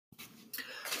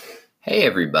Hey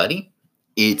everybody,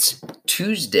 it's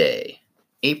Tuesday,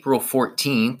 April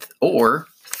 14th or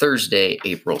Thursday,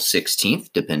 April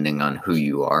 16th, depending on who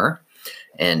you are.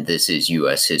 And this is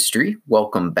U.S. History.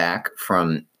 Welcome back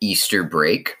from Easter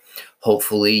break.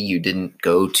 Hopefully you didn't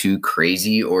go too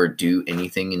crazy or do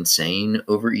anything insane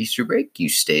over Easter break. You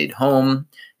stayed home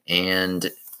and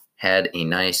had a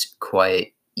nice,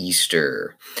 quiet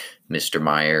Easter. Mr.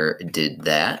 Meyer did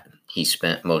that. He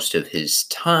spent most of his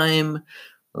time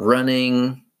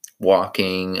running,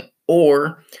 walking,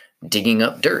 or digging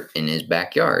up dirt in his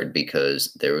backyard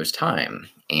because there was time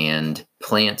and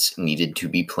plants needed to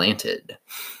be planted.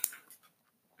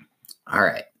 All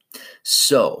right,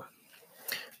 so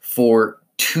for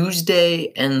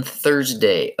Tuesday and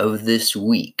Thursday of this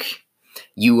week,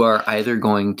 you're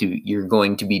going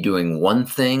to be doing one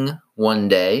thing one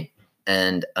day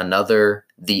and another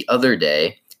the other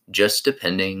day, just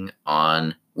depending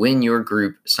on when your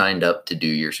group signed up to do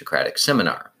your Socratic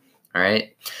seminar. All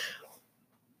right.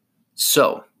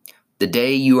 So the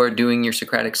day you are doing your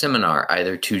Socratic seminar,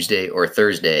 either Tuesday or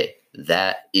Thursday,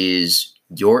 that is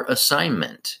your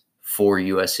assignment for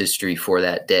U.S. History for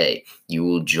that day. You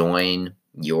will join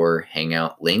your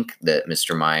Hangout link that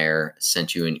Mr. Meyer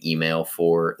sent you an email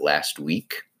for last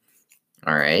week.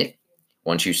 All right.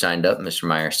 Once you signed up, Mr.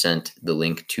 Meyer sent the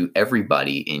link to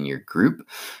everybody in your group.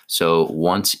 So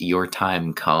once your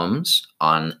time comes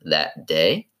on that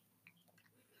day,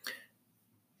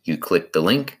 you click the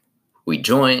link, we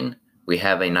join, we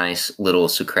have a nice little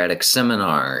Socratic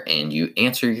seminar, and you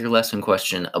answer your lesson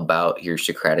question about your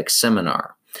Socratic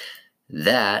seminar.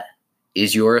 That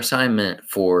is your assignment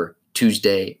for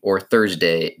Tuesday or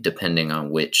Thursday, depending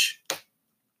on which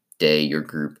day your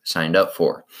group signed up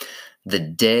for. The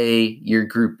day your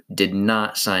group did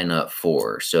not sign up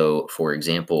for. So, for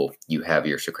example, you have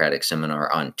your Socratic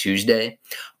seminar on Tuesday.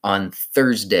 On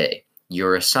Thursday,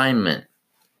 your assignment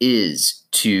is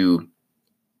to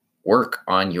work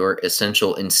on your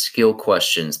essential and skill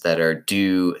questions that are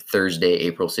due Thursday,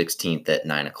 April 16th at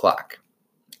 9 o'clock.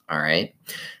 All right.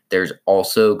 There's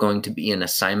also going to be an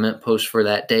assignment post for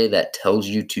that day that tells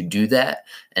you to do that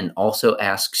and also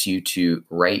asks you to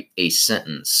write a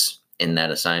sentence in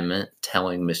that assignment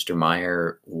telling Mr.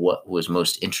 Meyer what was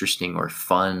most interesting or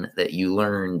fun that you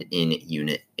learned in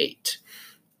Unit 8.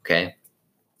 Okay?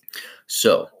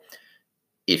 So,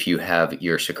 if you have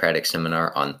your Socratic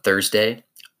seminar on Thursday,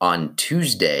 on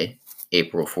Tuesday,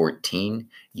 April 14,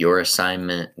 your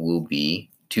assignment will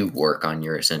be to work on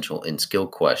your essential and skill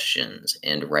questions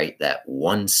and write that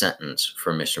one sentence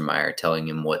for Mr. Meyer telling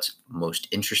him what's most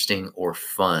interesting or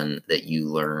fun that you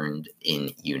learned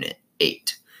in Unit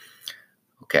 8.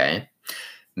 Okay.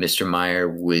 Mr. Meyer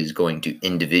was going to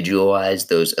individualize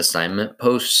those assignment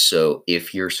posts. So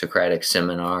if your Socratic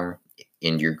seminar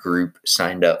in your group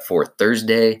signed up for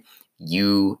Thursday,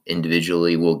 you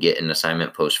individually will get an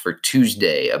assignment post for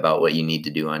Tuesday about what you need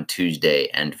to do on Tuesday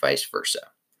and vice versa.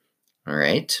 All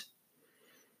right.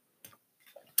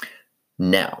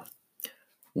 Now,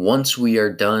 once we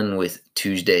are done with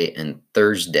Tuesday and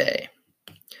Thursday,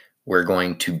 we're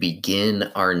going to begin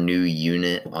our new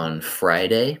unit on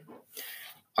Friday.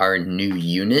 Our new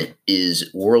unit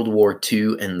is World War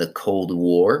II and the Cold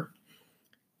War.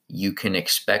 You can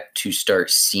expect to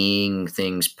start seeing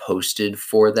things posted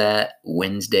for that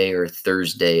Wednesday or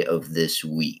Thursday of this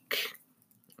week.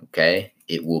 Okay?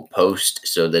 It will post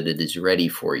so that it is ready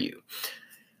for you.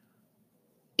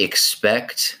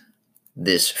 Expect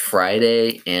this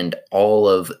Friday and all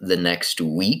of the next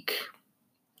week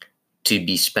to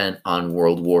be spent on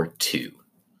World War II.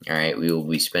 All right, we will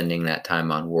be spending that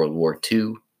time on World War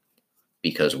II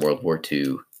because World War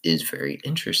II is very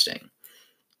interesting.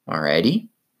 All righty.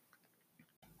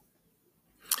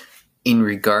 In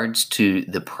regards to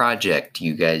the project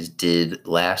you guys did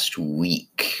last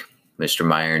week, Mr.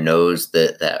 Meyer knows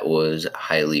that that was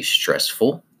highly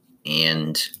stressful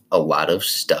and a lot of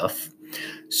stuff.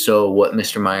 So what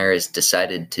Mr. Meyer has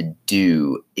decided to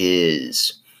do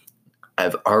is,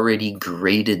 I've already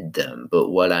graded them, but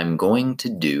what I'm going to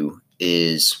do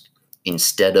is,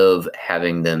 instead of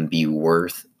having them be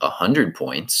worth 100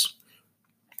 points,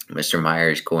 Mr. Meyer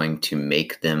is going to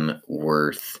make them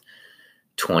worth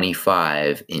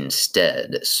 25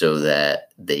 instead, so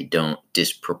that they don't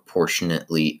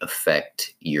disproportionately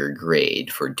affect your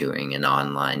grade for doing an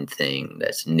online thing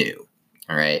that's new.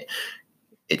 All right.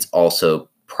 It's also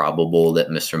probable that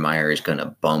Mr. Meyer is going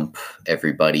to bump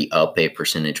everybody up a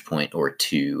percentage point or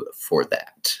two for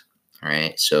that. All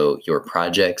right. So your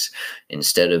projects,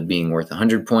 instead of being worth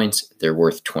 100 points, they're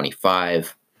worth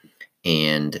 25,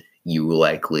 and you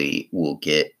likely will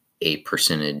get a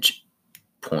percentage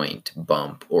point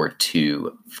bump or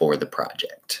two for the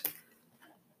project.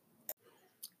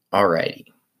 Alrighty.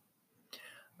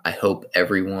 I hope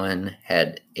everyone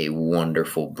had a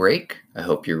wonderful break. I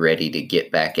hope you're ready to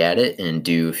get back at it and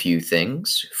do a few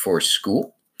things for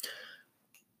school.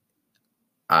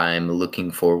 I'm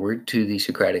looking forward to the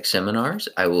Socratic seminars.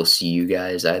 I will see you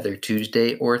guys either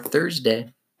Tuesday or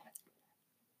Thursday.